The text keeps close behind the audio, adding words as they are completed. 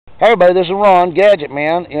Hey everybody, this is Ron, Gadget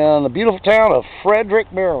Man, in the beautiful town of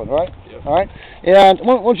Frederick, Maryland, right? Yep. All right. And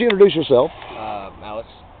why don't you introduce yourself? Alex.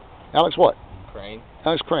 Alex what? Crane.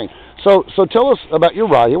 Alex Crane. So tell us about your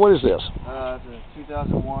ride here. What is this? It's a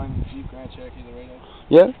 2001 Jeep Grand Cherokee Laredo.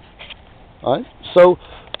 Yeah. All right. So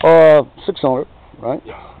 600, right?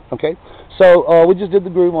 Yeah. Okay. So we just did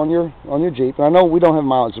the groove on your Jeep, and I know we don't have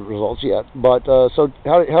mileage results yet, but so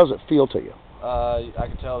how does it feel to you? I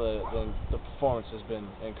can tell the performance has been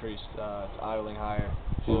increased. It's idling higher,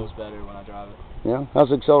 feels better when I drive it. Yeah. How's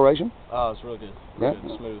the acceleration? Oh, it's real good. Yeah.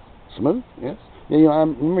 Good. Smooth. Smooth. Yeah. Yeah. You know, I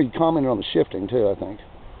remember you commented on the shifting too, I think.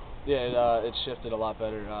 Yeah, it shifted a lot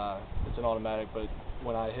better. It's an automatic, but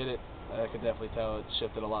when I hit it, I could definitely tell it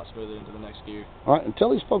shifted a lot smoother into the next gear. All right, and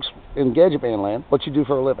tell these folks in Gadget Man land what you do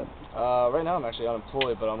for a living. Right now I'm actually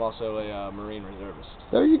unemployed, but I'm also a Marine reservist.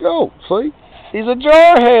 There you go. See? He's a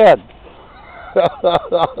jarhead.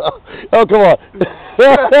 Oh, come on.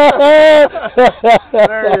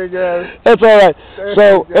 There you go. That's all right. There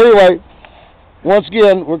So, anyway, once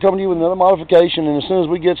again, we're coming to you with another modification, and as soon as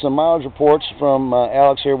we get some mileage reports from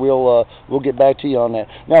Alex here, we'll get back to you on that.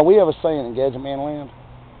 Now, we have a saying in Gadget Man land.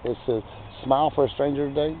 It says, smile for a stranger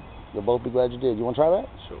today. You'll both be glad you did. You want to try that?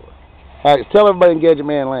 Sure. All right, tell everybody in Gadget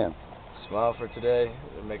Man land. Smile for today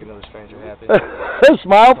and make another stranger happy.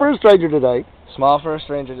 Smile for a stranger today. Smile for a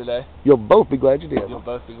stranger today. You'll both be glad you did. You'll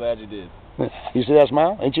both be glad you did. You see that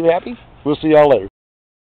smile? Ain't you happy? We'll see y'all later.